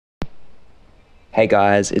Hey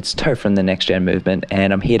guys, it's To from the Next Gen Movement,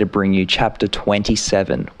 and I'm here to bring you chapter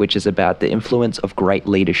 27, which is about the influence of great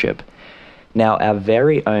leadership. Now, our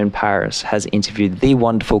very own Paris has interviewed the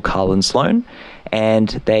wonderful Carlin Sloan, and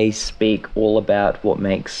they speak all about what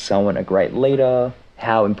makes someone a great leader,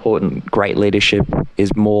 how important great leadership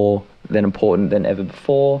is more than important than ever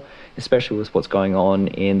before, especially with what's going on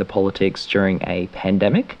in the politics during a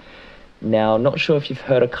pandemic. Now, not sure if you've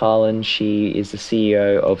heard of Carlin. She is the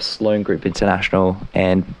CEO of Sloan Group International,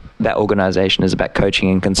 and that organization is about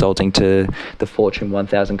coaching and consulting to the Fortune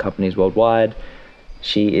 1000 companies worldwide.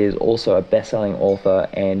 She is also a best-selling author,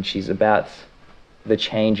 and she's about the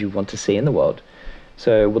change you want to see in the world.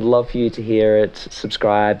 So would love for you to hear it,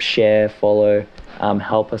 subscribe, share, follow,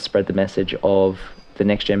 help us spread the message of the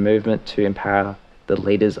Next Gen movement to empower the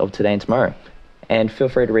leaders of today and tomorrow. And feel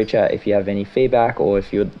free to reach out if you have any feedback or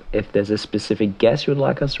if there's a specific guest you would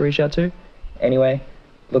like us to reach out to. Anyway,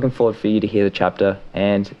 looking forward for you to hear the chapter,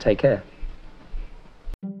 and take care.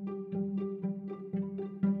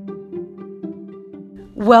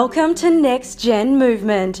 Welcome to Next Gen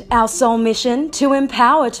Movement, our sole mission to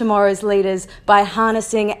empower tomorrow's leaders by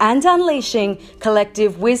harnessing and unleashing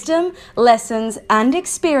collective wisdom, lessons, and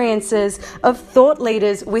experiences of thought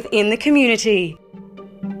leaders within the community.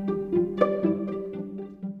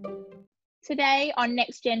 Today on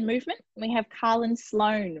Next Gen Movement, we have Carlin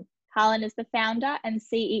Sloan. Carlin is the founder and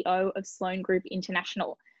CEO of Sloan Group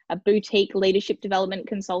International, a boutique leadership development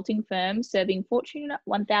consulting firm serving Fortune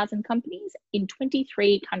 1000 companies in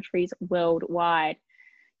 23 countries worldwide.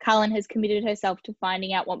 Carlin has committed herself to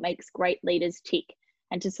finding out what makes great leaders tick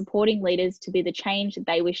and to supporting leaders to be the change that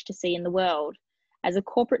they wish to see in the world. As a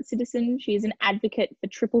corporate citizen, she is an advocate for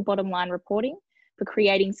triple bottom line reporting, for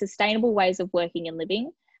creating sustainable ways of working and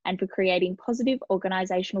living, and for creating positive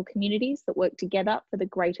organisational communities that work together for the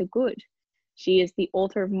greater good. She is the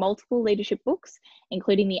author of multiple leadership books,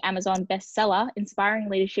 including the Amazon bestseller, Inspiring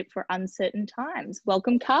Leadership for Uncertain Times.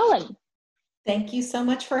 Welcome, Carlin. Thank you so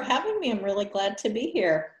much for having me. I'm really glad to be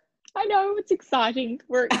here. I know, it's exciting.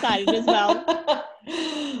 We're excited as well.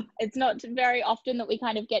 It's not very often that we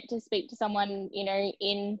kind of get to speak to someone, you know,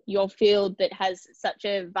 in your field that has such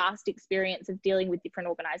a vast experience of dealing with different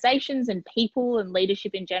organizations and people and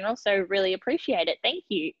leadership in general. So really appreciate it. Thank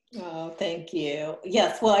you. Oh, thank you.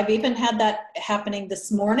 Yes, well, I've even had that happening this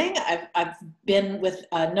morning. I've been with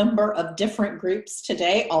a number of different groups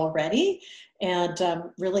today already, and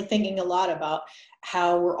really thinking a lot about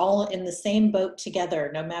how we're all in the same boat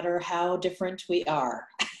together, no matter how different we are.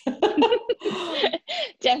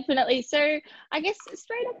 Definitely. So I guess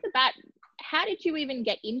straight off the bat, how did you even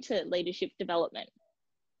get into leadership development?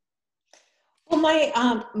 Well,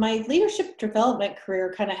 my leadership development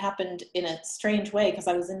career kind of happened in a strange way because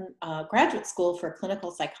I was in graduate school for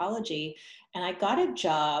clinical psychology, and I got a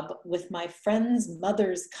job with my friend's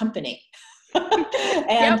mother's company.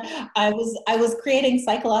 And yep. I was creating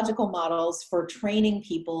psychological models for training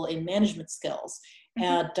people in management skills.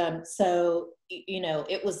 Mm-hmm. And so, you know,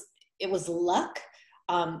 it was luck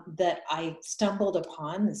that I stumbled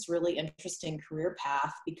upon this really interesting career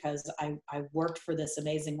path because I worked for this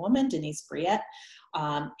amazing woman, Denise Briette,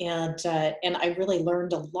 and I really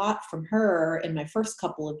learned a lot from her in my first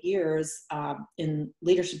couple of years in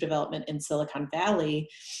leadership development in Silicon Valley.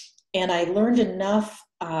 And I learned enough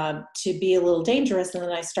to be a little dangerous. And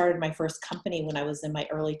then I started my first company when I was in my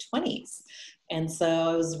early 20s. And so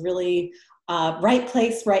I was really right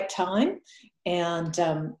place, right time. And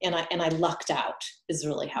I lucked out is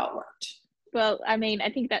really how it worked. Well, I mean, I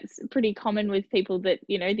think that's pretty common with people that,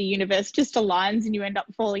 you know, the universe just aligns and you end up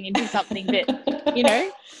falling into something that, you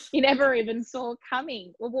know, you never even saw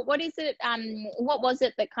coming. Well, what is it? What was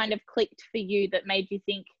it that kind of clicked for you that made you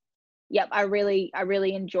think, yep, I really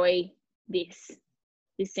enjoy this.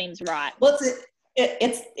 This seems right. Well,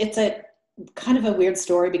 it's a kind of a weird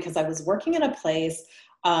story because I was working in a place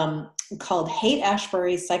called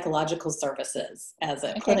Haight-Ashbury Psychological Services as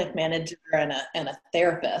a clinic manager and a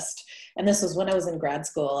therapist. And this was when I was in grad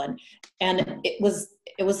school, and it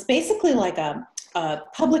was basically like a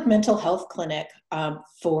public mental health clinic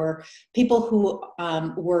for people who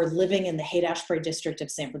were living in the Haight-Ashbury district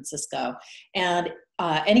of San Francisco. And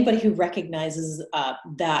anybody who recognizes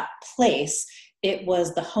that place, it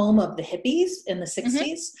was the home of the hippies in the 60s.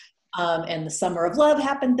 Mm-hmm. And the Summer of Love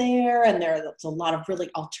happened there, and there was a lot of really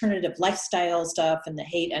alternative lifestyle stuff in the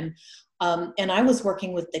Haight. And I was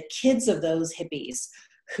working with the kids of those hippies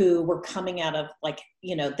who were coming out of, like,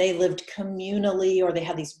 you know, they lived communally or they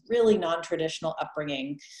had these really non-traditional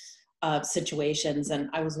upbringing situations. And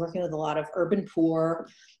I was working with a lot of urban poor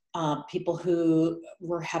people who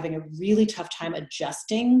were having a really tough time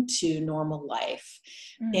adjusting to normal life.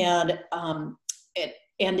 Mm. And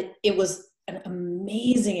and it was an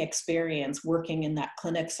amazing experience working in that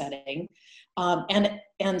clinic setting.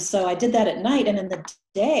 And so I did that at night. And in the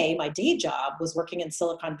day, my day job was working in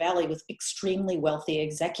Silicon Valley with extremely wealthy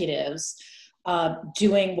executives,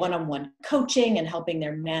 doing one-on-one coaching and helping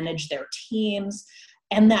them manage their teams.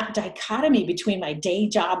 And that dichotomy between my day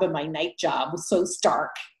job and my night job was so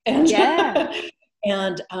stark. And Yeah.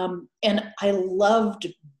 and I loved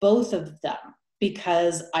both of them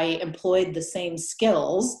because I employed the same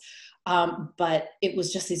skills, but it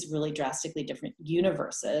was just these really drastically different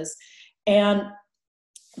universes. And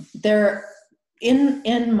there,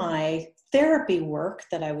 in my therapy work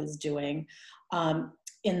that I was doing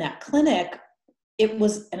in that clinic, it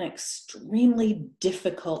was an extremely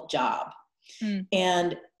difficult job.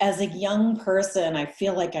 And as a young person, I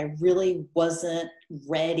feel like I really wasn't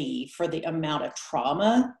ready for the amount of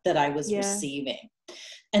trauma that I was receiving.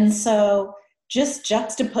 And so just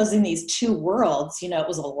juxtaposing these two worlds, it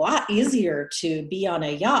was a lot easier to be on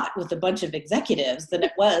a yacht with a bunch of executives than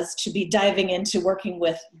it was to be diving into working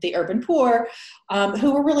with the urban poor,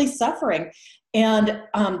 who were really suffering. And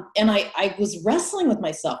I was wrestling with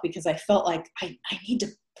myself because I felt like I need to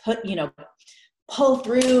pull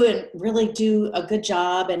through and really do a good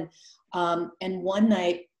job. And one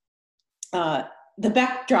night, the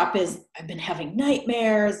backdrop is I've been having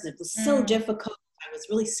nightmares. It was so difficult. I was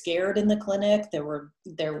really scared in the clinic. There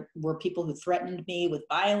were people who threatened me with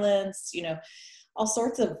violence, all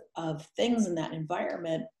sorts of things in that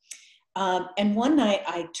environment. And one night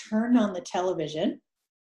I turned on the television.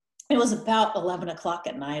 It was about 11 o'clock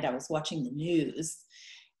at night. I was watching the news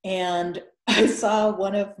and I saw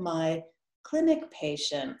one of my clinic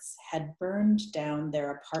patients had burned down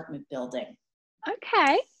their apartment building.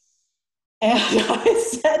 Okay. And I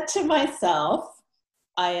said to myself,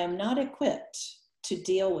 I am not equipped to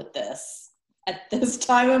deal with this at this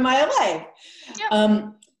time in my life.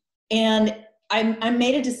 Yep. And I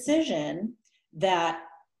made a decision that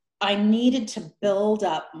I needed to build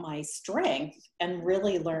up my strength and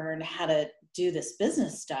really learn how to do this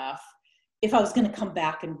business stuff if I was going to come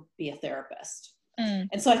back and be a therapist.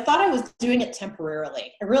 And so I thought I was doing it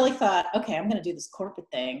temporarily. I really thought, okay, I'm going to do this corporate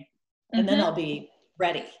thing and then I'll be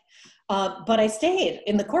ready. But I stayed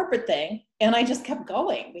in the corporate thing and I just kept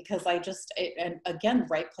going because and again,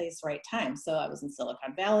 right place, right time. So I was in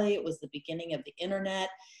Silicon Valley. It was the beginning of the internet.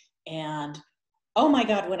 And oh my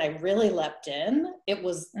God, when I really leapt in, it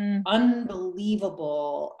was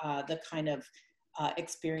unbelievable, the kind of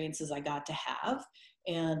experiences I got to have.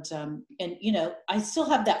 And I still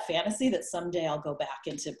have that fantasy that someday I'll go back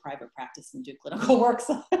into private practice and do clinical work.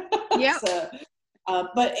 Yeah. So,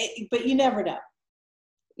 but you never know.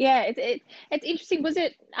 Yeah, it's interesting. Was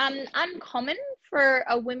it uncommon for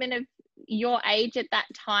a woman of your age at that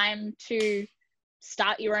time to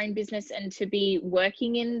start your own business and to be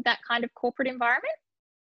working in that kind of corporate environment?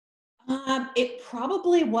 It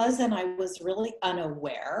probably was, and I was really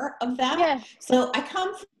unaware of that. Yeah. So I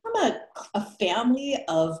come from a family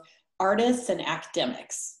of artists and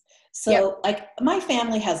academics. So like my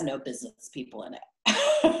family has no business people in it.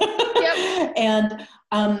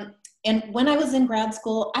 And when I was in grad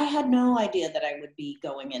school, I had no idea that I would be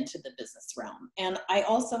going into the business realm. And I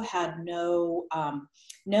also had no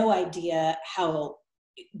idea how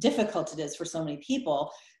difficult it is for so many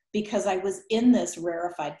people, because I was in this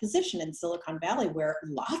rarefied position in Silicon Valley where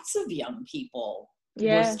lots of young people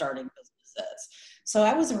were starting businesses. So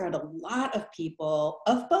I was around a lot of people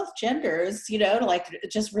of both genders, like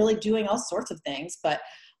just really doing all sorts of things. But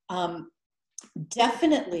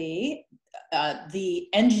definitely the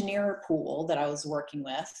engineer pool that I was working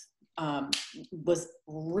with was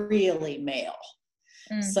really male.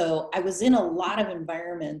 So I was in a lot of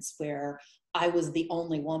environments where I was the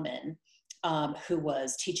only woman who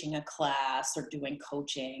was teaching a class or doing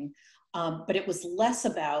coaching. But it was less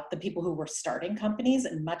about the people who were starting companies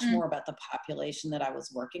and much more about the population that I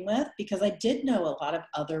was working with, because I did know a lot of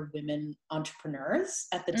other women entrepreneurs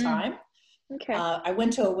at the time. Okay. I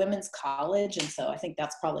went to a women's college, and so I think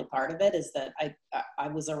that's probably part of it, is that I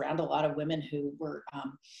was around a lot of women who were,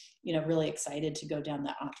 really excited to go down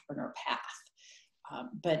that entrepreneur path.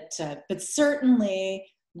 But certainly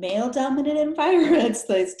male-dominant environments,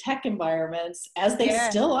 those tech environments, as they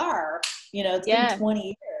still are, it's been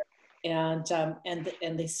 20 years,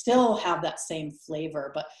 and they still have that same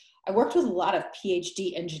flavor. But I worked with a lot of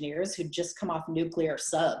PhD engineers who'd just come off nuclear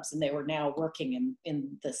subs, and they were now working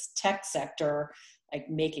in this tech sector, like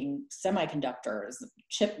making semiconductors,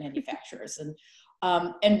 chip manufacturers. And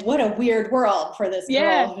And what a weird world for this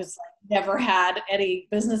Yeah. girl who's like never had any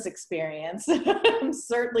business experience. I'm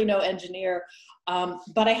certainly no engineer,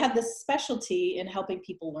 but I had this specialty in helping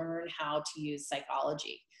people learn how to use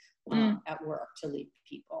psychology at work to lead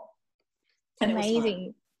people. And Amazing. It was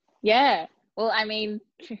fun. Yeah. Well, I mean,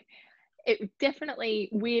 it definitely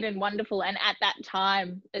weird and wonderful. And at that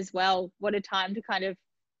time as well, what a time to kind of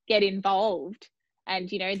get involved.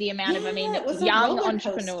 And, you know, the amount of, I mean, it was a young roller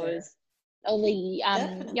entrepreneurs, coaster. all the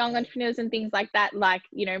Definitely. young entrepreneurs and things like that, like,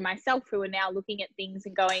 you know, myself, who are now looking at things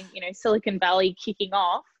and going, you know, Silicon Valley kicking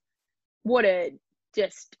off, what a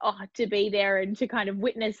just, to be there and to kind of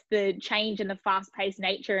witness the change and the fast-paced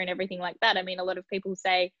nature and everything like that. I mean, a lot of people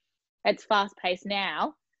say it's fast-paced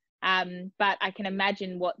now, but I can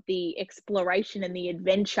imagine what the exploration and the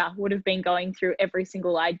adventure would have been going through every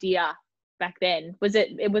single idea back then. Was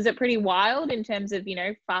it pretty wild in terms of, you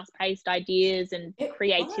know, fast-paced ideas and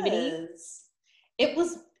creativity? It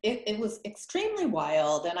was extremely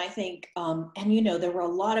wild. And I think, and, you know, there were a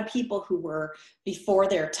lot of people who were before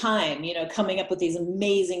their time, you know, coming up with these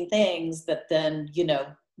amazing things that then, you know,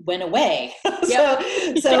 went away. Yep.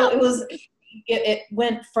 So it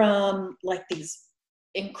went from like these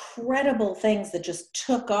incredible things that just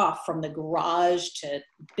took off from the garage to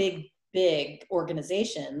big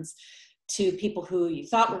organizations to people who you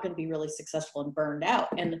thought were going to be really successful and burned out.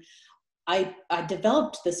 And I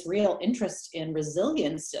developed this real interest in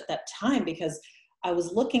resilience at that time because I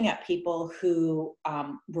was looking at people who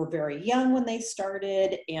were very young when they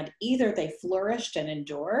started, and either they flourished and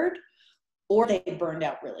endured or they burned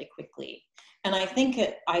out really quickly. And I think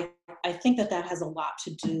I think that has a lot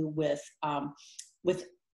to do with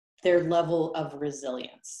their level of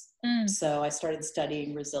resilience. So I started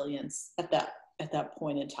studying resilience at that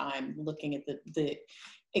point in time, looking at the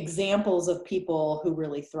examples of people who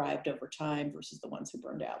really thrived over time versus the ones who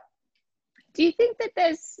burned out. Do you think that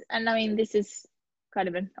there's, and I mean, this is kind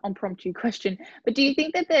of an impromptu question, but do you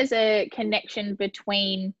think that there's a connection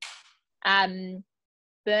between burnout?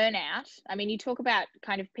 I mean, you talk about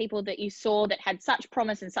kind of people that you saw that had such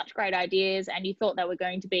promise and such great ideas, and you thought they were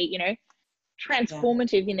going to be, you know,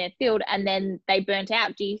 transformative in their field, and then they burnt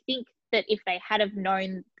out. Do you think that if they had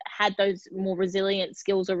those more resilient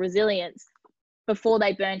skills or resilience before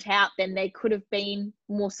they burnt out, then there could have been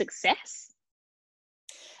more success?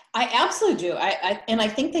 I absolutely do. I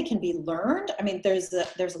think they can be learned. I mean, there's a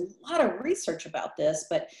lot of research about this,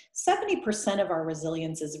 but 70% of our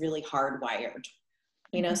resilience is really hardwired.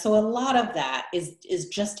 You know, so a lot of that is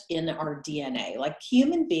just in our DNA. Like,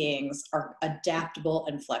 human beings are adaptable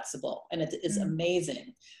and flexible, and it is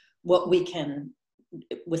amazing what we can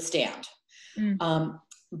withstand.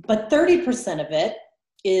 But 30% of it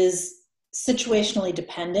is situationally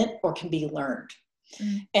dependent or can be learned.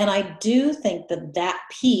 And I do think that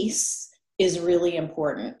piece is really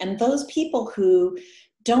important. And those people who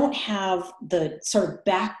don't have the sort of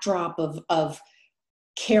backdrop of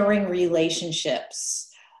caring relationships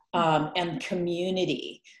and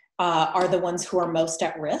community are the ones who are most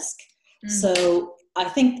at risk. So I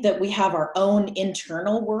think that we have our own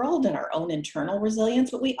internal world and our own internal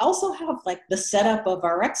resilience, but we also have like the setup of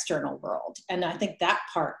our external world. And I think that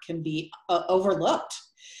part can be overlooked,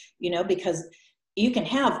 you know, because you can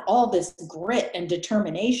have all this grit and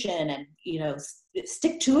determination and, you know,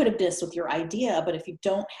 stick-to-itiveness with your idea, but if you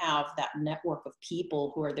don't have that network of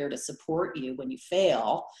people who are there to support you when you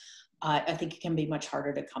fail, I think it can be much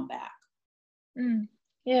harder to come back.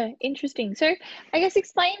 Yeah, interesting. So I guess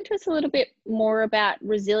explain to us a little bit more about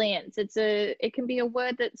resilience. It can be a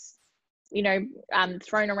word that's, you know,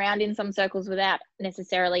 thrown around in some circles without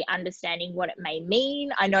necessarily understanding what it may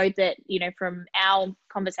mean. I know that, you know, from our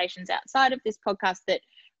conversations outside of this podcast, that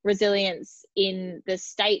resilience in the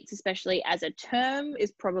States, especially as a term,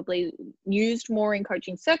 is probably used more in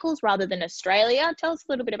coaching circles rather than Australia. Tell us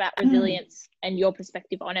a little bit about resilience and your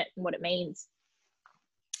perspective on it and what it means.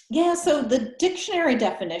 Yeah, so the dictionary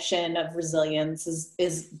definition of resilience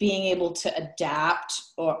is being able to adapt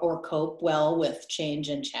or cope well with change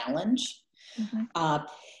and challenge. And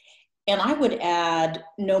I would add,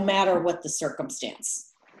 no matter what the circumstance.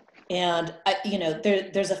 And, you know,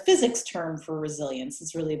 there's a physics term for resilience.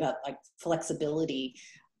 It's really about like flexibility.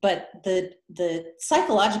 But the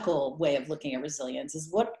psychological way of looking at resilience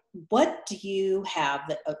is what do you have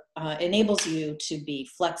that enables you to be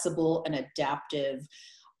flexible and adaptive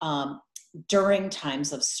during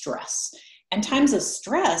times of stress. And times of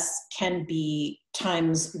stress can be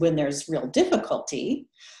times when there's real difficulty,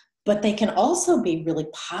 but they can also be really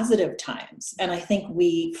positive times. And I think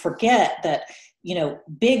we forget that, you know,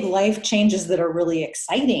 big life changes that are really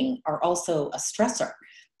exciting are also a stressor.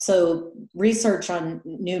 So research on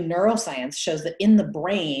new neuroscience shows that in the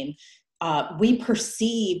brain, we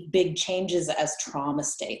perceive big changes as trauma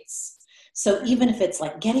states. So even if it's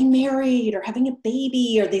like getting married or having a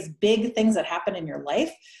baby or these big things that happen in your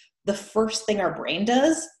life, the first thing our brain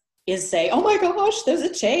does is say, oh my gosh, there's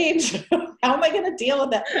a change. How am I going to deal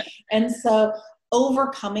with that? And so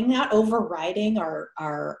overcoming that, overriding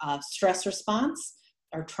our stress response,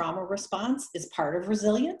 our trauma response is part of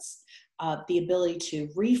resilience. The ability to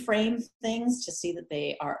reframe things to see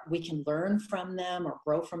that we can learn from them or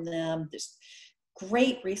grow from them. There's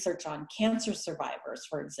great research on cancer survivors,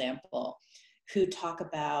 for example, who talk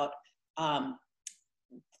about,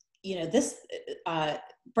 this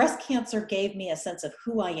breast cancer gave me a sense of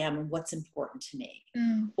who I am and what's important to me.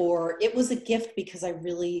 Or it was a gift because I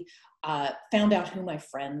really found out who my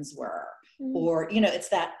friends were. Or, it's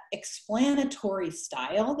that explanatory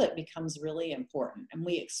style that becomes really important. And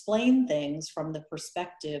we explain things from the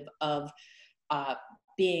perspective of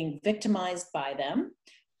being victimized by them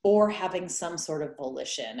or having some sort of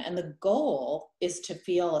volition. And the goal is to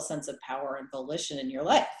feel a sense of power and volition in your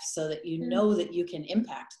life so that you know that you can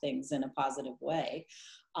impact things in a positive way.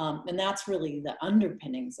 And that's really the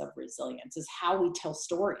underpinnings of resilience, is how we tell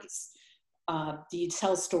stories. Do you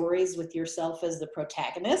tell stories with yourself as the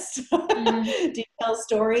protagonist? Do you tell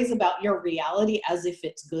stories about your reality as if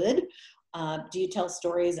it's good? Do you tell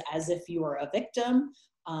stories as if you are a victim?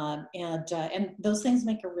 And those things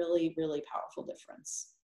make a really, really powerful difference.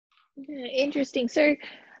 Interesting. So,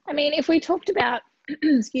 I mean, if we talked about,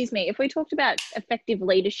 if we talked about effective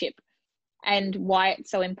leadership and why it's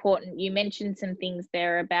so important, you mentioned some things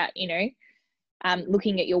there about,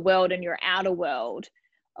 looking at your world and your outer world.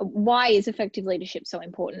 Why is effective leadership so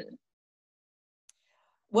important?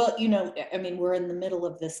 Well, we're in the middle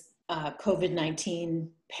of this COVID-19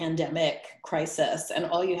 pandemic crisis, and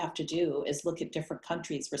all you have to do is look at different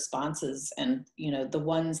countries' responses, and the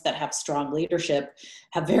ones that have strong leadership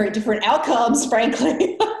have very different outcomes,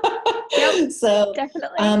 frankly. Yep, so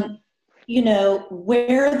definitely.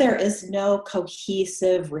 Where there is no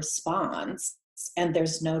cohesive response and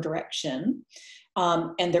there's no direction,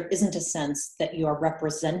 and there isn't a sense that you are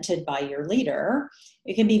represented by your leader,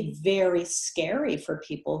 it can be very scary for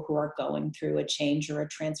people who are going through a change or a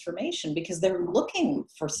transformation because they're looking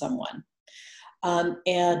for someone.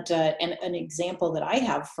 And an example that I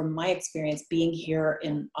have from my experience being here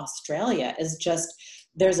in Australia is just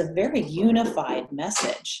there's a very unified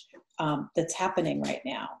message that's happening right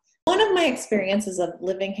now. One of my experiences of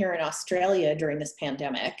living here in Australia during this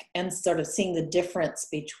pandemic and sort of seeing the difference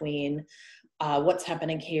between what's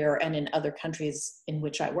happening here and in other countries in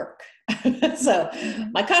which I work. So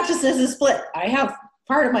my consciousness is split. I have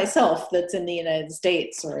part of myself that's in the United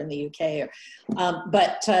States or in the UK.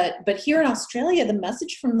 But here in Australia, the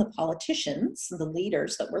message from the politicians, the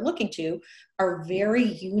leaders that we're looking to, are very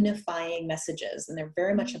unifying messages. And they're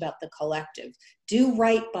very much about the collective. Do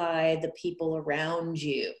right by the people around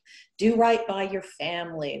you. Do right by your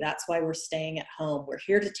family. That's why we're staying at home. We're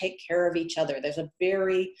here to take care of each other. There's a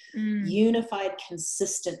very unified,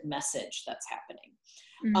 consistent message that's happening.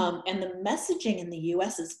 And the messaging in the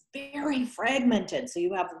US is very fragmented. So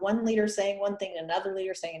you have one leader saying one thing, another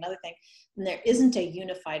leader saying another thing, and there isn't a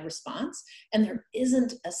unified response. And there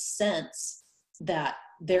isn't a sense that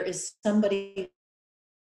there is somebody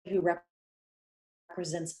who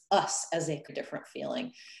represents us as a different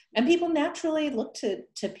feeling. And people naturally look to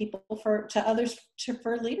others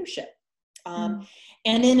for leadership. And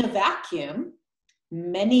in a vacuum,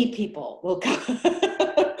 many people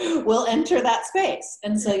will enter that space.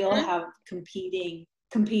 And so you'll have competing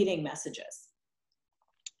messages.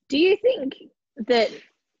 Do you think that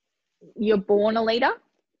you're born a leader?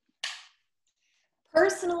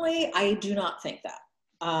 Personally, I do not think that.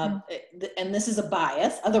 And this is a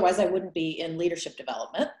bias. Otherwise, I wouldn't be in leadership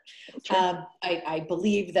development. I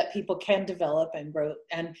believe that people can develop and grow.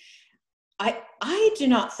 And I do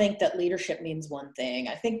not think that leadership means one thing.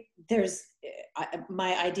 I think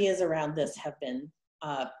my ideas around this have been,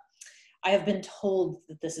 I have been told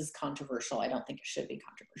that this is controversial. I don't think it should be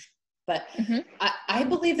controversial. But I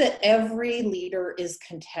believe that every leader is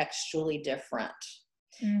contextually different.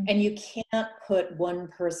 And you can't put one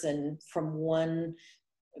person from one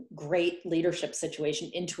great leadership situation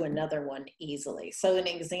into another one easily. So an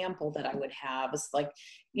example that I would have is like,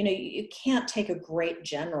 you can't take a great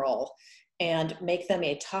general and make them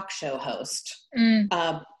a talk show host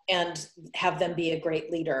and have them be a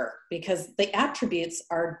great leader, because the attributes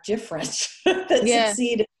are different that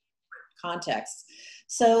succeed in different contexts.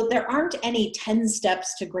 So there aren't any 10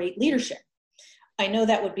 steps to great leadership. I know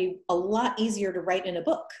that would be a lot easier to write in a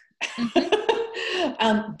book.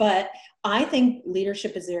 But I think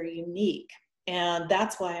leadership is very unique. And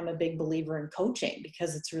that's why I'm a big believer in coaching,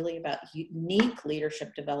 because it's really about unique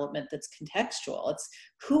leadership development that's contextual. It's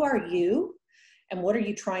who are you and what are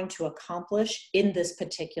you trying to accomplish in this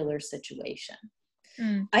particular situation?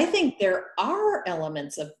 I think there are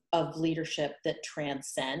elements of leadership that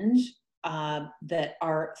transcend, that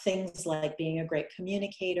are things like being a great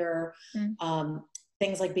communicator,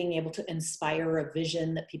 things like being able to inspire a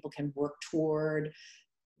vision that people can work toward.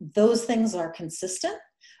 Those things are consistent,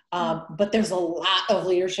 but there's a lot of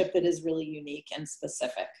leadership that is really unique and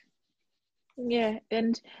specific. Yeah.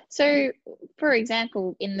 And so, for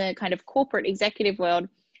example, in the kind of corporate executive world,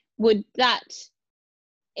 would that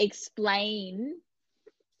explain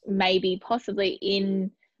maybe possibly in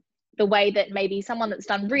the way that maybe someone that's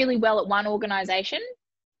done really well at one organization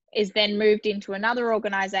is then moved into another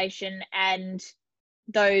organization, and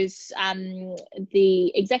those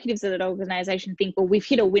the executives of that organization think, well, we've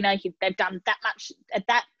hit a winner, they've done that much at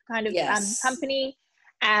that kind of company.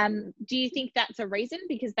 Do you think that's a reason,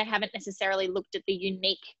 because they haven't necessarily looked at the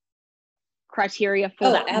unique criteria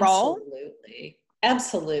for that role?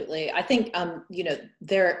 Absolutely. I think,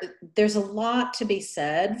 there's a lot to be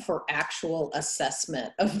said for actual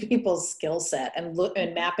assessment of people's skill set and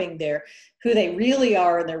mapping who they really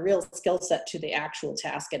are and their real skill set to the actual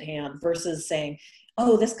task at hand, versus saying,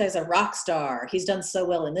 oh, this guy's a rock star, he's done so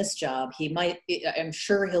well in this job, I'm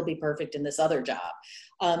sure he'll be perfect in this other job.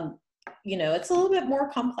 It's a little bit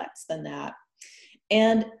more complex than that.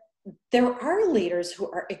 And there are leaders who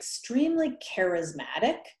are extremely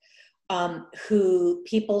charismatic, who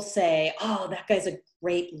people say, oh, that guy's a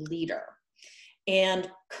great leader. And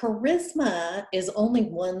charisma is only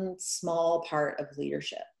one small part of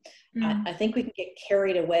leadership. I think we can get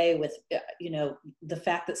carried away with, the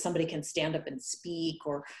fact that somebody can stand up and speak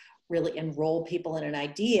or really enroll people in an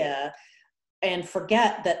idea, and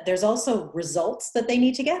forget that there's also results that they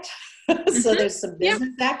need to get. So there's some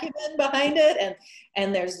business acumen behind it.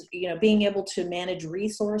 And there's, being able to manage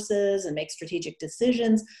resources and make strategic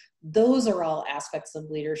decisions. Those are all aspects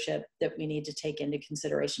of leadership that we need to take into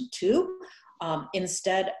consideration too,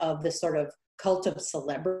 instead of the sort of cult of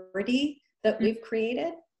celebrity that we've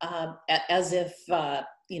created, as if, that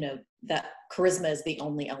charisma is the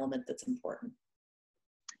only element that's important.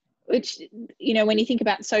 Which, when you think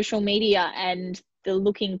about social media and the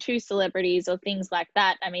looking to celebrities or things like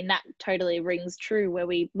that, I mean, that totally rings true, where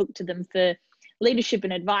we look to them for leadership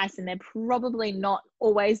and advice, and they're probably not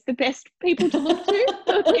always the best people to look to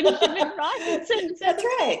for leadership and advice in certain That's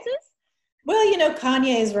right. Well,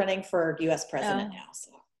 Kanye is running for U.S. president now,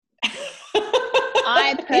 so.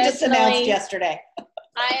 He just announced yesterday.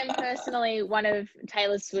 I am personally one of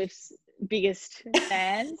Taylor Swift's biggest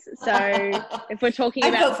fans. So if we're talking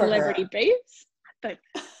about celebrity beefs, but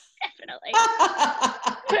definitely.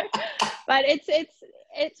 But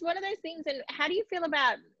it's one of those things. And how do you feel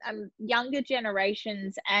about younger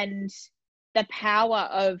generations and the power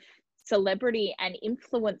of celebrity and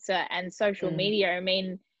influencer and social media? I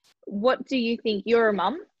mean, what do you think? You're a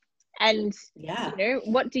mum, and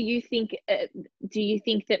what do you think? Do you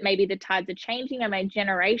think that maybe the tides are changing? I mean,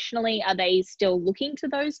 generationally, are they still looking to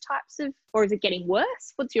those types of, or is it getting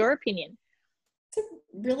worse? What's your opinion? It's a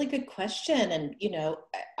really good question. And,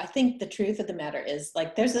 I think the truth of the matter is,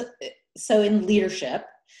 like, so in leadership,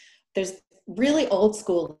 there's really old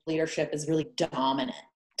school leadership is really dominant,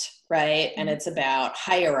 right? And it's about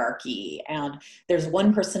hierarchy, and there's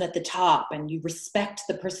one person at the top, and you respect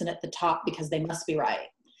the person at the top because they must be right.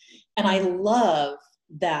 And I love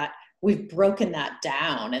that we've broken that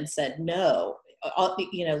down and said, no,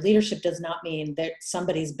 leadership does not mean that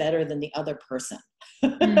somebody's better than the other person.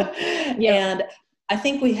 And I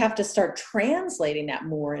think we have to start translating that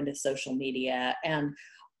more into social media, and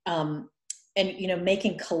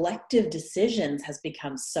making collective decisions has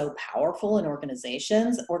become so powerful in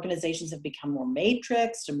organizations. Organizations have become more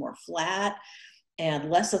matrixed and more flat and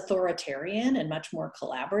less authoritarian and much more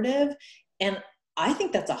collaborative. And I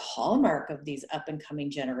think that's a hallmark of these up and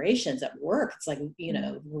coming generations at work. It's like,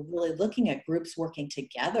 we're really looking at groups working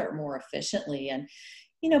together more efficiently, and,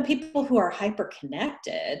 people who are hyper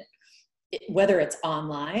connected, whether it's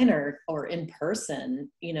online or in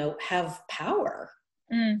person, have power.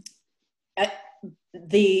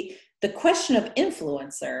 The question of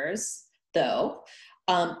influencers, though,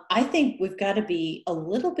 I think we've got to be a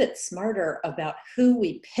little bit smarter about who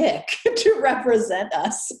we pick to represent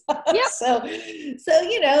us. So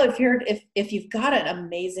if you've got an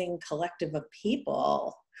amazing collective of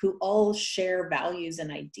people who all share values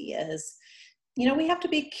and ideas, we have to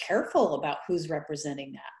be careful about who's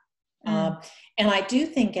representing that. And I do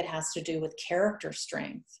think it has to do with character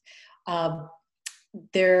strength.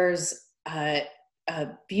 There's a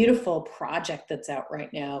beautiful project that's out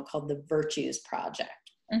right now called the Virtues Project.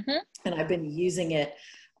 And I've been using it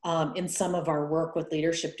in some of our work with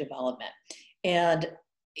leadership development. And,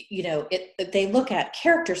 you know, they look at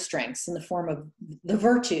character strengths in the form of the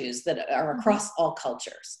virtues that are across all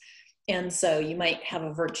cultures. And so you might have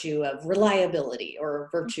a virtue of reliability, or a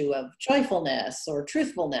virtue of joyfulness or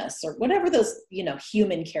truthfulness, or whatever those, you know,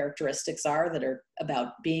 human characteristics are that are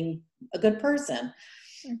about being a good person.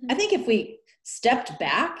 I think if we stepped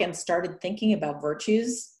back and started thinking about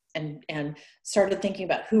virtues and started thinking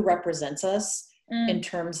about who represents us in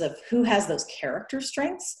terms of who has those character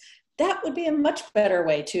strengths, that would be a much better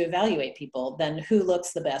way to evaluate people than who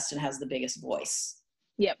looks the best and has the biggest voice.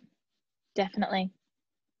 Yep, definitely.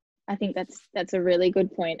 I think that's a really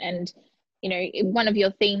good point. And, you know, one of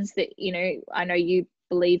your themes that, you know, I know you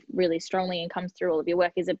believe really strongly and comes through all of your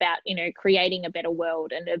work is about, you know, creating a better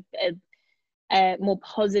world and a more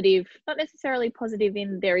positive, not necessarily positive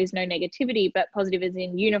in there is no negativity, but positive as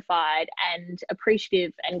in unified and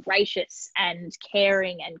appreciative and gracious and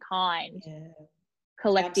caring and kind,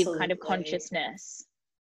 collective kind of consciousness.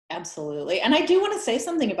 Absolutely. And I do want to say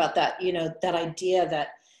something about that, you know, that idea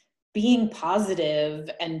that being positive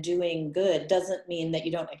and doing good doesn't mean that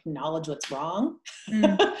you don't acknowledge what's wrong.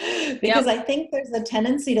 Because I think there's a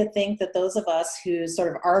tendency to think that those of us who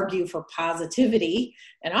sort of argue for positivity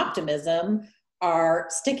and optimism are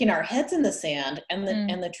sticking our heads in the sand. And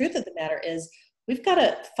the truth of the matter is we've got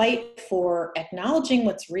to fight for acknowledging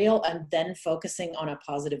what's real and then focusing on a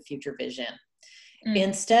positive future vision.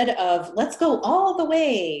 Instead of let's go all the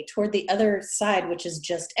way toward the other side, which is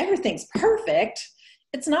just everything's perfect.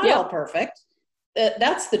 It's not all perfect.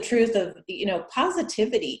 That's the truth of, you know,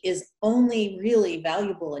 positivity is only really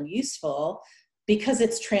valuable and useful because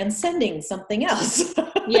it's transcending something else.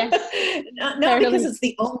 Yes. not because it's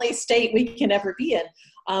the only state we can ever be in,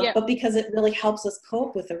 but because it really helps us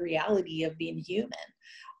cope with the reality of being human.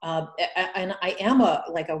 And I am a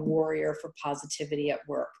warrior for positivity at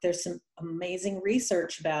work. There's some amazing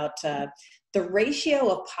research about the ratio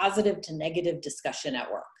of positive to negative discussion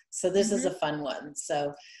at work. So this is a fun one.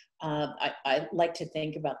 So I like to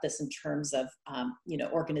think about this in terms of, you know,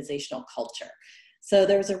 organizational culture. So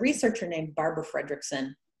there was a researcher named Barbara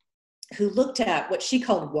Fredrickson who looked at what she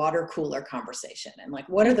called water cooler conversation. And like,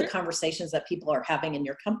 what are the conversations that people are having in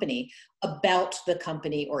your company about the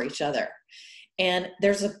company or each other? And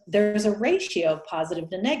there's a ratio of positive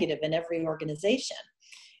to negative in every organization.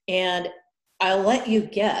 And I'll let you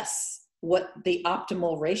guess what the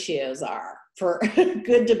optimal ratios are for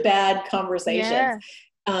good to bad conversations.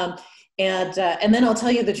 And then I'll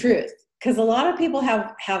tell you the truth, because a lot of people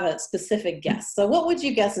have a specific guess. So what would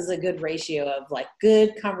you guess is a good ratio of like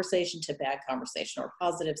good conversation to bad conversation, or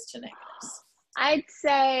positives to negatives? I'd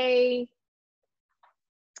say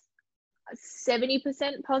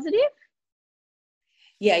 70% positive.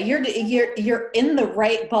 Yeah, you're in the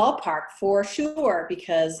right ballpark for sure,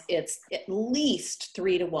 because it's at least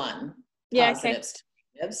 3-to-1 positives to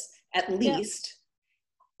negatives, at least,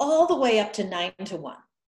 all the way up to 9-to-1.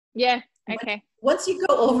 Yeah. Okay. Once you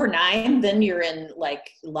go over 9, then you're in like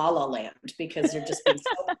la la land, because you're just being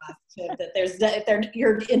so positive that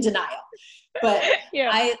you're in denial. But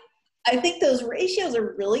I think those ratios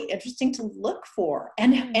are really interesting to look for,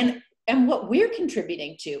 and what we're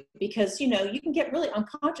contributing to, because, you know, you can get really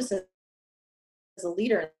unconscious as a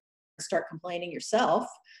leader and start complaining yourself,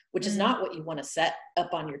 which is not what you want to set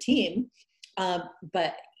up on your team.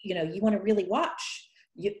 But, you know, you want to really watch,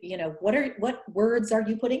 you know, what words are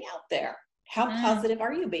you putting out there? How positive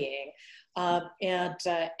are you being? And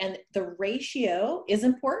the ratio is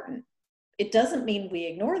important. It doesn't mean we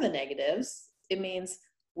ignore the negatives. It means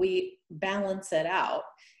we balance it out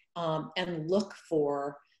and look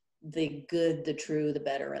for the good, the true, the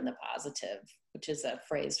better, and the positive, which is a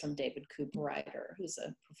phrase from David Cooper-Ryder, who's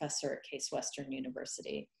a professor at Case Western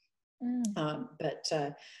University. But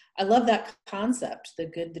I love that concept, the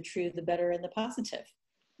good, the true, the better, and the positive.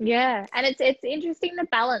 Yeah. And it's interesting, the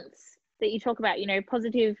balance that you talk about, you know,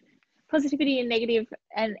 positivity and negative.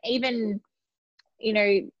 And even, you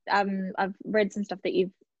know, I've read some stuff that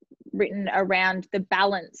you've written around the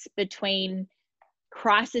balance between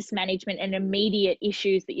crisis management and immediate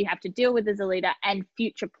issues that you have to deal with as a leader, and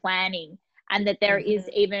future planning, and that there is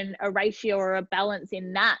even a ratio or a balance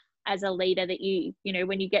in that as a leader, that you know,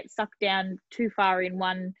 when you get sucked down too far in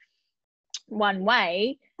one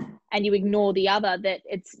way and you ignore the other, that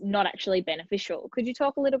it's not actually beneficial. Could you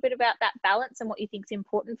talk a little bit about that balance and what you think is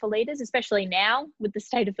important for leaders, especially now with the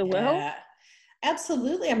state of the world?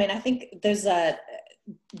 Absolutely. I mean, I think there's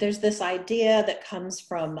this idea that comes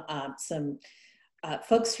from some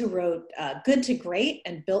folks who wrote Good to Great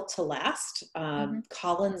and Built to Last,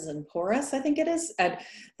 Collins and Porras, I think it is. And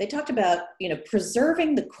they talked about,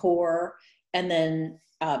 preserving the core and then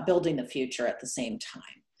building the future at the same time.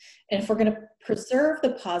 And if we're going to preserve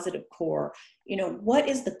the positive core, what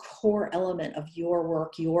is the core element of your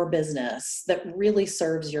work, your business that really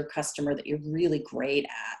serves your customer, that you're really great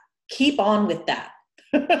at? Keep on with that.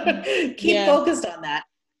 Keep focused on that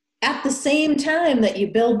at the same time that you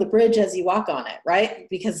build the bridge as you walk on it, right?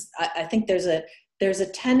 Because I think there's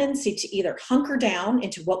a tendency to either hunker down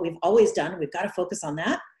into what we've always done, we've got to focus on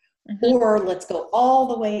that, or let's go all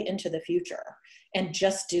the way into the future and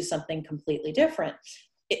just do something completely different.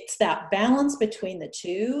 It's that balance between the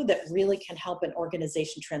two that really can help an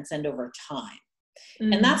organization transcend over time.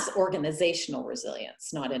 And that's organizational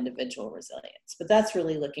resilience, not individual resilience. But that's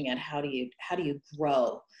really looking at how do you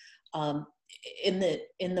grow. In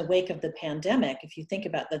the wake of the pandemic, if you think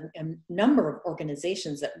about the number of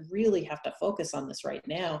organizations that really have to focus on this right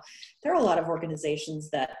now, there are a lot of organizations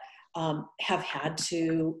that have had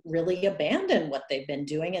to really abandon what they've been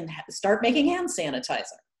doing and start making hand sanitizer.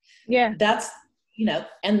 Yeah. That's,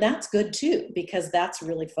 and that's good too, because that's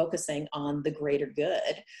really focusing on the greater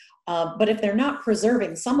good. But if they're not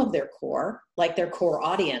preserving some of their core, like their core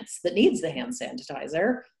audience that needs the hand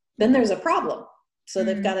sanitizer, then there's a problem. So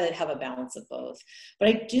they've got to have a balance of both. But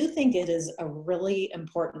I do think it is a really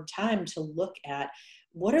important time to look at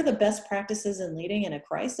what are the best practices in leading in a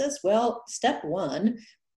crisis? Well, step one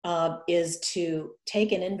is to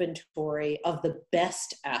take an inventory of the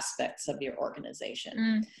best aspects of your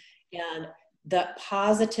organization. And that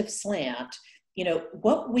positive slant,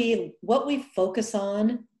 what we focus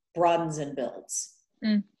on broadens and builds.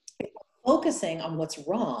 If we're focusing on what's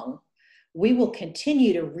wrong, we will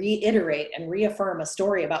continue to reiterate and reaffirm a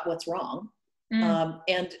story about what's wrong,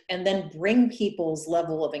 and then bring people's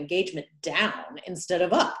level of engagement down instead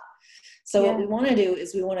of up. So what we want to do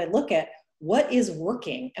is we want to look at what is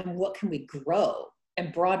working and what can we grow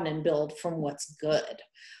and broaden and build from what's good.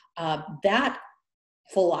 That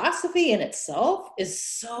philosophy in itself is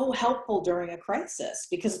so helpful during a crisis,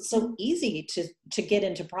 because it's so easy to get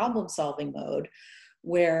into problem solving mode,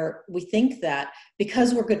 where we think that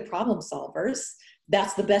because we're good problem solvers,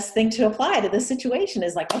 that's the best thing to apply to the situation,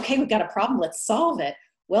 is like, okay, we've got a problem, let's solve it.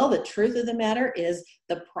 Well, the truth of the matter is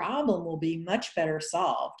the problem will be much better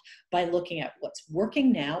solved by looking at what's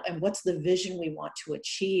working now and what's the vision we want to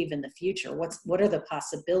achieve in the future. What are the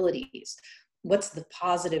possibilities? What's the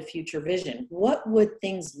positive future vision? What would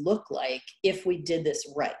things look like if we did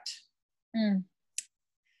this right?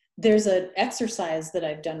 There's an exercise that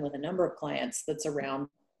I've done with a number of clients that's around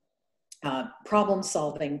problem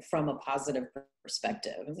solving from a positive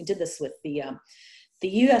perspective. And we did this with the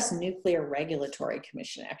U.S. Nuclear Regulatory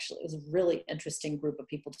Commission. Actually, it was a really interesting group of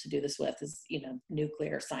people to do this with, is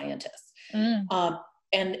nuclear scientists.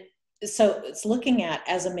 And so it's looking at,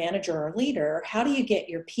 as a manager or leader, how do you get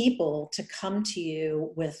your people to come to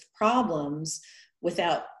you with problems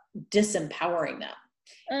without disempowering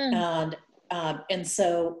them? And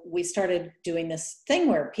so we started doing this thing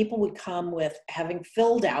where people would come with having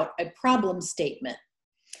filled out a problem statement.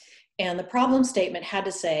 And the problem statement had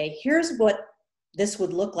to say, here's what this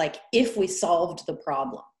would look like if we solved the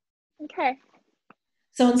problem. Okay.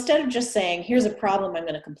 So instead of just saying, here's a problem, I'm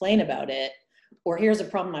going to complain about it, or here's a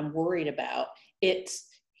problem I'm worried about, it's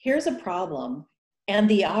here's a problem, and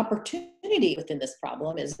the opportunity within this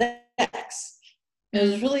problem is X. It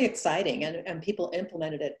was really exciting, and people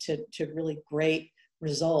implemented it to really great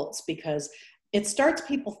results, because it starts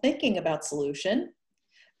people thinking about solution,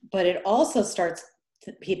 but it also starts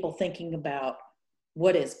people thinking about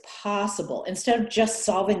what is possible. Instead of just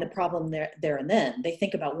solving the problem there and then, they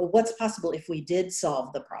think about, well, what's possible if we did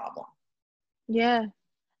solve the problem? Yeah.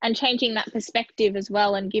 And changing that perspective as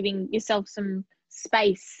well, and giving yourself some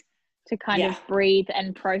space to kind of breathe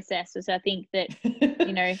and process. So I think that,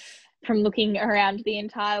 from looking around the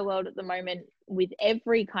entire world at the moment, with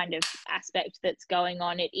every kind of aspect that's going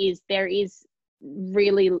on, there is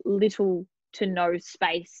really little to no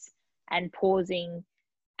space and pausing,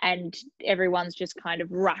 and everyone's just kind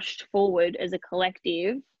of rushed forward as a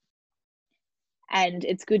collective. And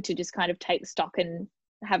it's good to just kind of take stock and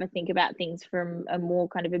have a think about things from a more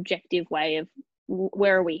kind of objective way of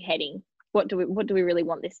where are we heading? What do we really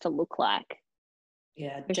want this to look like?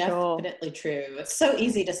 Yeah, definitely true. It's so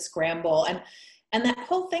easy to scramble. And that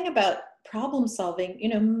whole thing about problem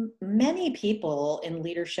solving, many people in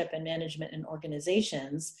leadership and management and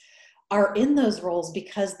organizations are in those roles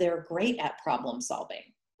because they're great at problem solving.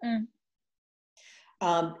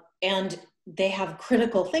 And they have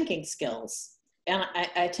critical thinking skills.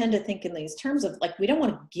 I tend to think in these terms of like, we don't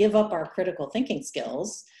want to give up our critical thinking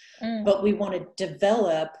skills, but we want to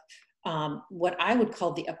develop what I would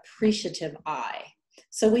call the appreciative eye.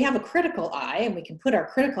 So we have a critical eye and we can put our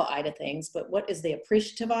critical eye to things, but what is the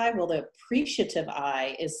appreciative eye? Well, the appreciative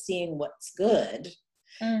eye is seeing what's good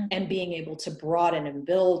and being able to broaden and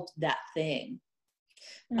build that thing.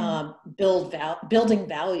 Building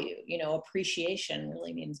value, appreciation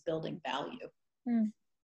really means building value.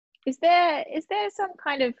 Is there some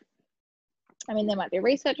kind of, I mean, there might be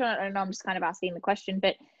research on it, and I'm just kind of asking the question,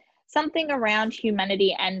 but something around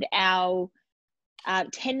humanity and our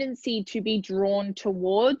tendency to be drawn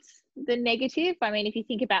towards the negative? I mean, if you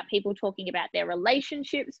think about people talking about their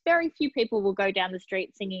relationships, very few people will go down the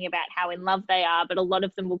street singing about how in love they are, but a lot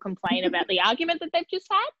of them will complain about the argument that they've just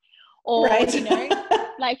had. Or, right.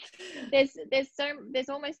 like there's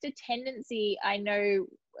almost a tendency, I know,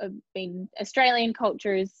 Australian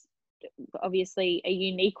culture is obviously a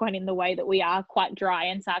unique one in the way that we are quite dry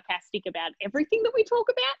and sarcastic about everything that we talk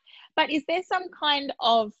about. But is there some kind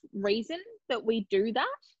of reason that we do that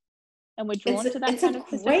and we're drawn to that kind of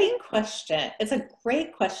perspective? It's a great question. It's a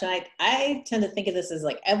great question. I tend to think of this as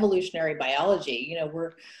like evolutionary biology.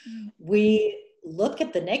 We look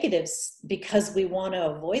at the negatives because we want to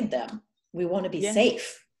avoid them. We want to be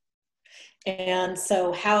safe. And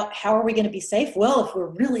so how are we going to be safe? Well, if we're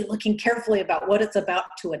really looking carefully about what it's about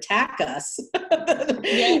to attack us,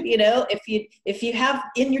 if you have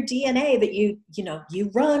in your DNA that you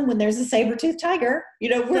run when there's a saber-toothed tiger,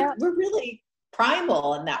 we're really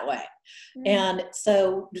primal in that way. And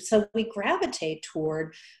so we gravitate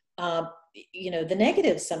toward, the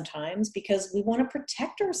negatives sometimes because we want to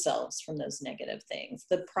protect ourselves from those negative things.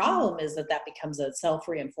 The problem is that becomes a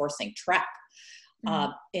self-reinforcing trap.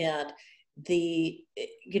 And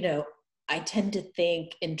I tend to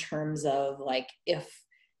think in terms of like,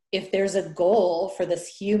 if there's a goal for this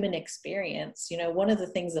human experience, one of the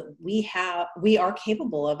things that we are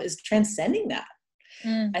capable of is transcending that.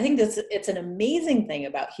 I think it's an amazing thing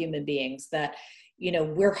about human beings that,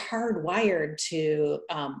 we're hardwired to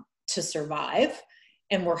survive,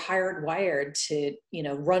 and we're hardwired to,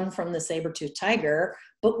 run from the saber-toothed tiger,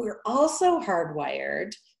 but we're also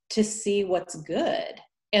hardwired to see what's good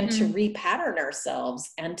and to repattern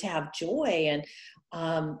ourselves and to have joy.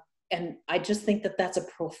 And I just think that that's a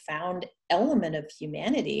profound element of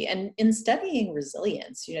humanity. And in studying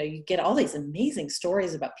resilience, you get all these amazing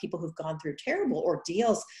stories about people who've gone through terrible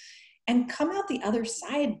ordeals and come out the other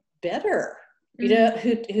side better,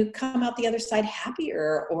 who come out the other side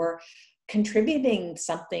happier or contributing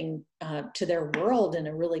something to their world in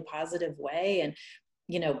a really positive way. And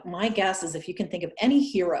my guess is if you can think of any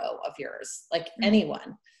hero of yours, like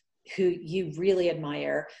anyone who you really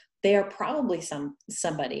admire, they are probably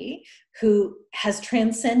somebody who has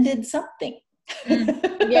transcended something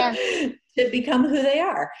to become who they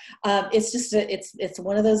are. It's just it's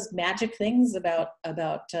one of those magic things about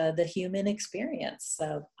the human experience.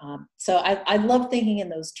 So I love thinking in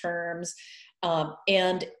those terms,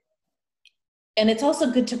 and it's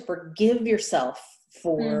also good to forgive yourself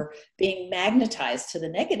for being magnetized to the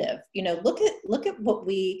negative. Look at what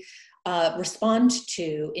we respond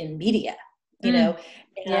to in media.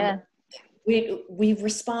 We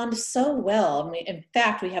respond so well. I mean, in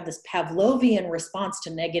fact, we have this Pavlovian response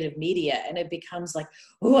to negative media, and it becomes like,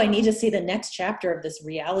 oh, I need to see the next chapter of this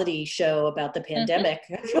reality show about the pandemic.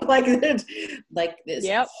 like this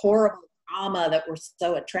horrible drama that we're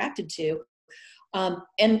so attracted to.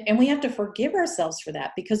 And we have to forgive ourselves for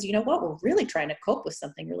that, because you know what, we're really trying to cope with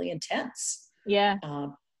something really intense.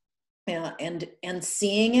 And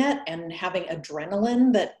seeing it and having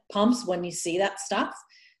adrenaline that pumps when you see that stuff,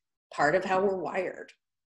 part of how we're wired.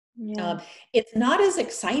 It's not as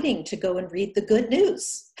exciting to go and read the good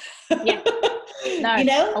news. No,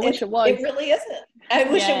 I wish it was. It really isn't. I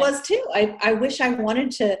wish it was too. I wish I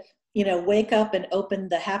wanted to, wake up and open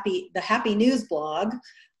the happy news blog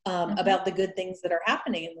about the good things that are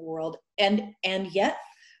happening in the world. And yet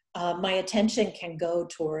my attention can go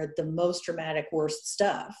toward the most dramatic, worst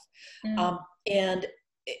stuff. But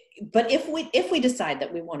if we decide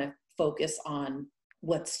that we want to focus on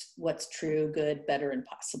what's true, good, better, and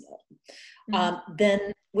possible,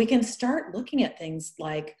 then we can start looking at things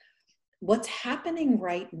like what's happening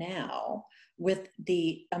right now with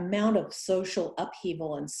the amount of social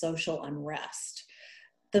upheaval and social unrest.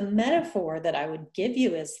 The metaphor that I would give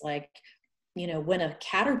you is like, when a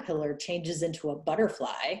caterpillar changes into a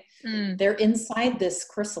butterfly, they're inside this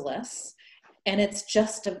chrysalis, and it's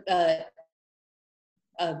just that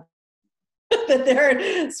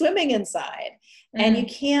they're swimming inside, and you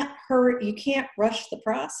can't rush the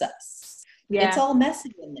process. It's all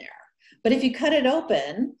messy in there. But if you cut it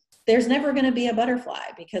open, there's never going to be a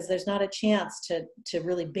butterfly because there's not a chance to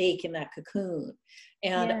really bake in that cocoon.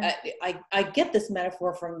 And I get this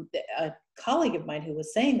metaphor from a colleague of mine who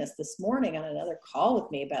was saying this morning on another call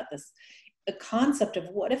with me about this, the concept of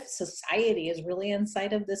what if society is really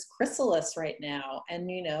inside of this chrysalis right now, and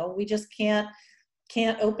we just can't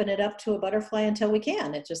open it up to a butterfly until we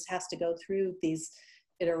can. It just has to go through these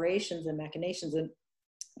iterations and machinations, and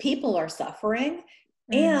people are suffering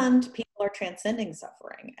and people are transcending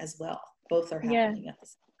suffering as well. Both are happening at the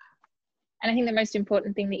same time. And I think the most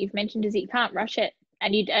important thing that you've mentioned is that you can't rush it.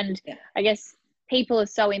 And I guess people are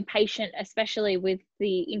so impatient, especially with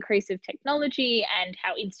the increase of technology and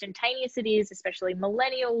how instantaneous it is, especially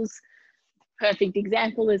millennials. Perfect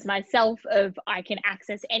example is myself of I can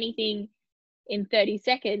access anything in 30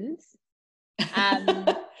 seconds.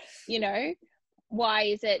 Why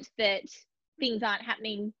is it that things aren't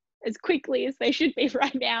happening as quickly as they should be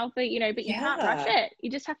right now? But you can't rush it.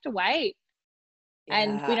 You just have to wait.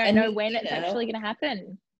 And we don't know when it's actually going to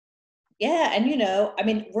happen. Yeah. And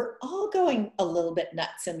we're all going a little bit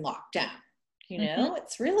nuts in lockdown.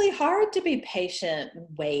 It's really hard to be patient and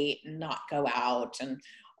wait and not go out and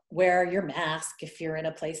wear your mask if you're in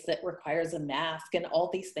a place that requires a mask, and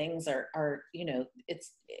all these things are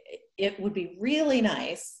it would be really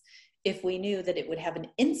nice if we knew that it would have an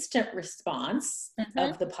instant response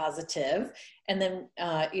of the positive, and then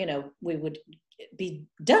we would be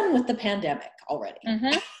done with the pandemic already.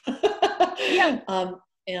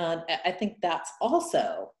 And I think that's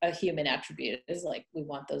also a human attribute, is like we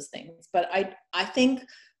want those things. But I think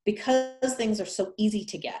because things are so easy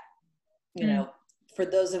to get, for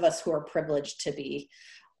those of us who are privileged to be,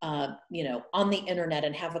 on the internet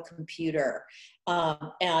and have a computer,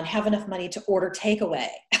 and have enough money to order takeaway.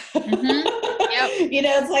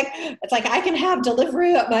 It's like I can have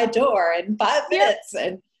delivery at my door in 5 minutes.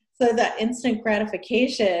 And so that instant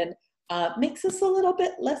gratification makes us a little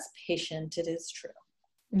bit less patient. It is true.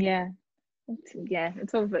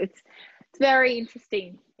 It's very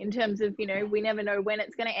interesting in terms of, we never know when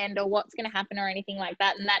it's going to end or what's going to happen or anything like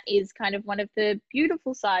that. And that is kind of one of the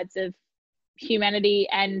beautiful sides of humanity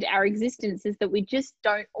and our existence, is that we just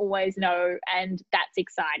don't always know, and that's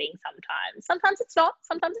exciting sometimes it's not,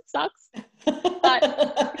 sometimes it sucks. But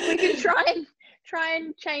if we can try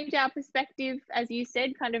and change our perspective, as you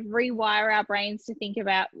said, kind of rewire our brains to think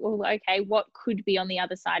about, well, okay, what could be on the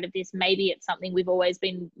other side of this? Maybe it's something we've always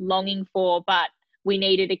been longing for, but we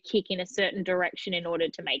needed a kick in a certain direction in order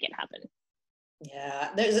to make it happen. Yeah,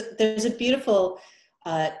 there's a beautiful,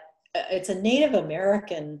 it's a Native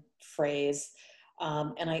American phrase,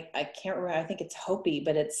 and I can't remember, I think it's Hopi,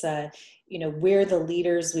 but it's, we're the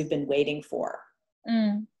leaders we've been waiting for.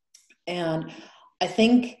 And I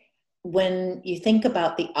think when you think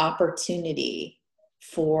about the opportunity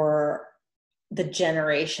for the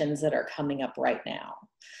generations that are coming up right now,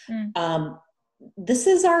 this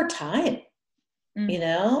is our time.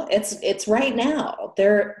 It's right now.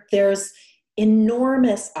 There's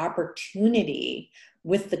enormous opportunity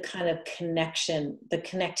with the kind of connection, the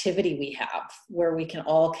connectivity we have, where we can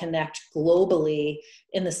all connect globally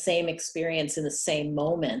in the same experience, in the same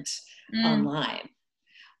moment online.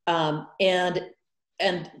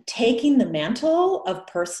 And taking the mantle of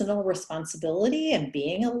personal responsibility and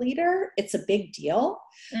being a leader, it's a big deal,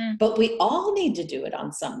 but we all need to do it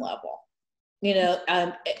on some level.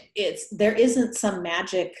 There isn't some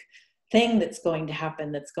magic thing that's going to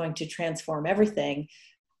happen that's going to transform everything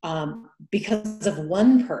because of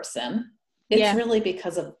one person. It's really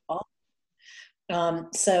because of all.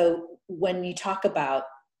 So when you talk about,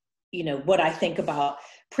 what I think about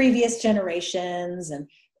previous generations and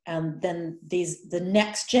then the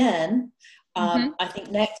next gen, I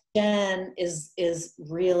think next gen is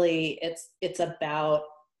really, it's about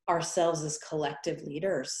ourselves as collective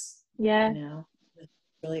leaders. It's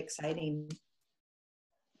really exciting.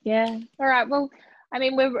 All right, well,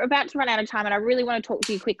 we're about to run out of time, and I really want to talk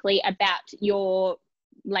to you quickly about your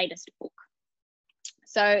latest book.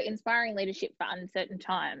 So, Inspiring Leadership for Uncertain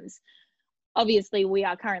Times. Obviously, we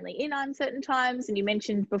are currently in uncertain times, and you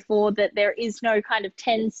mentioned before that there is no kind of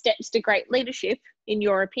 10 steps to great leadership, in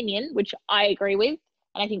your opinion, which I agree with.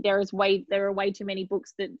 And I think there are way too many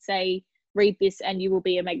books that say, read this and you will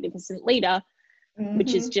be a magnificent leader,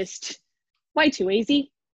 which is just way too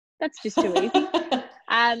easy. That's just too easy.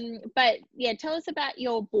 But yeah, tell us about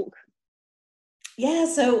your book. Yeah,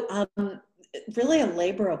 so really a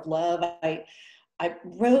labor of love. I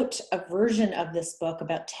wrote a version of this book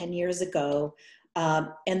about 10 years ago,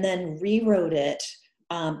 and then rewrote it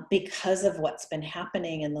because of what's been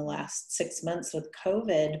happening in the last 6 months with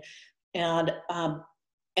COVID. And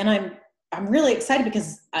I'm I'm really excited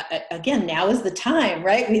because again, now is the time,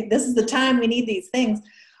 right? This is the time we need these things.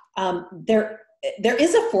 There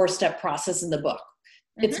is a 4-step process in the book.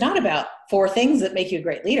 It's not about 4 things that make you a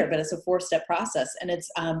great leader, but it's a 4-step process. And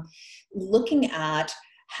it's looking at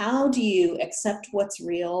how do you accept what's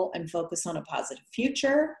real and focus on a positive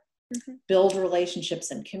future, build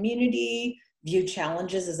relationships and community, view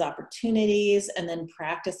challenges as opportunities, and then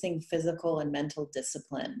practicing physical and mental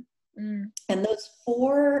discipline. And those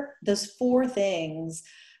four things,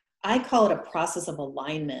 I call it a process of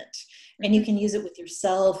alignment. And you can use it with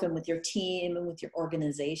yourself and with your team and with your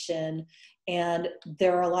organization. And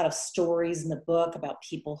there are a lot of stories in the book about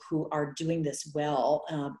people who are doing this well,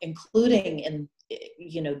 including in,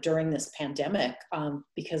 during this pandemic,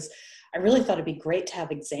 because I really thought it'd be great to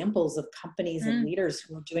have examples of companies and leaders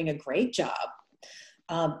who are doing a great job,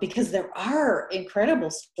 because there are incredible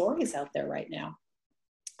stories out there right now,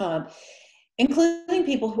 including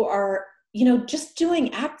people who are, just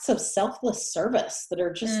doing acts of selfless service that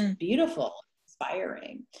are just beautiful,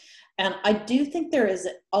 inspiring. And I do think there is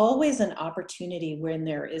always an opportunity when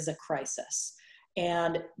there is a crisis.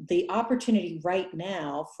 And the opportunity right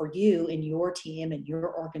now for you and your team and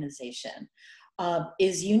your organization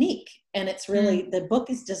is unique. And it's really, the book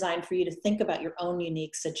is designed for you to think about your own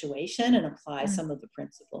unique situation and apply some of the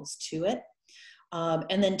principles to it.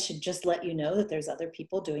 And then to just let you know that there's other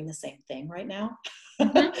people doing the same thing right now.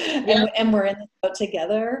 And we're in the boat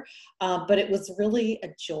together. But it was really a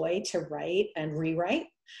joy to write and rewrite.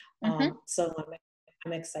 So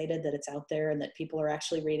I'm excited that it's out there and that people are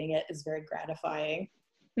actually reading it. Is very gratifying.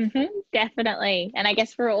 Definitely. And I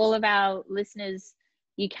guess for all of our listeners,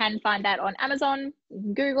 you can find that on Amazon. You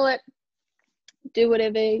can Google it, do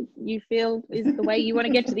whatever you feel is the way you want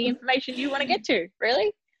to get to the information you want to get to,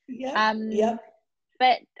 really.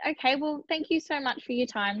 But okay, well, thank you so much for your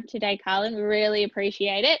time today, Carlin. We really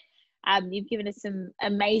appreciate it. You've given us some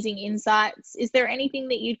amazing insights. Is there anything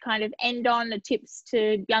that you'd kind of end on, the tips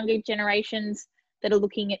to younger generations that are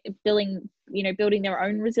looking at building their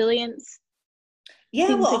own resilience?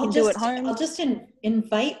 Yeah, well, I'll just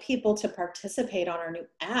invite people to participate on our new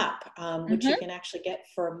app, which you can actually get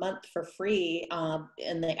for a month for free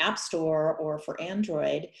in the App Store or for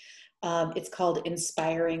Android. It's called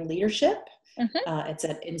Inspiring Leadership. It's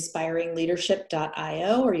at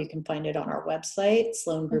inspiringleadership.io, or you can find it on our website,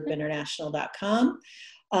 sloangroupinternational.com.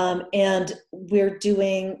 And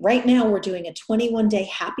right now we're doing a 21-day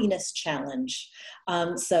happiness challenge.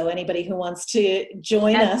 So anybody who wants to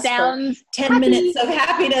join us for 10 minutes of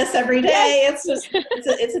happiness every day, it's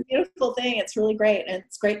a beautiful thing. It's really great. And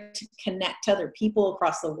it's great to connect to other people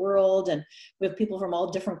across the world. And we have people from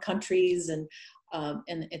all different countries, and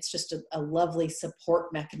it's just a lovely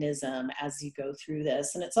support mechanism as you go through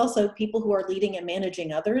this. And it's also people who are leading and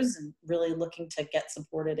managing others and really looking to get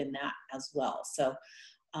supported in that as well. So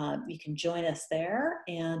you can join us there,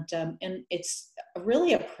 and it's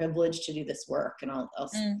really a privilege to do this work. And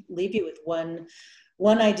I'll leave you with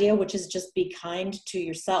one idea, which is just be kind to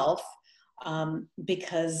yourself,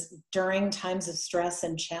 because during times of stress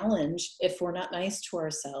and challenge, if we're not nice to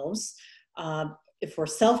ourselves, if we're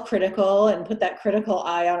self-critical and put that critical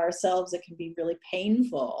eye on ourselves, it can be really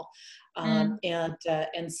painful. And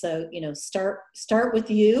so, start with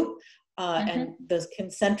you, and those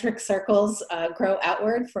concentric circles grow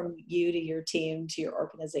outward from you to your team, to your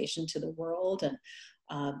organization, to the world.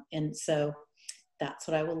 And so that's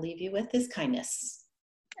what I will leave you with, is kindness.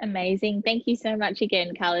 Amazing. Thank you so much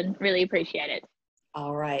again, Carlin. Really appreciate it.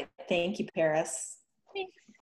 All right. Thank you, Paris.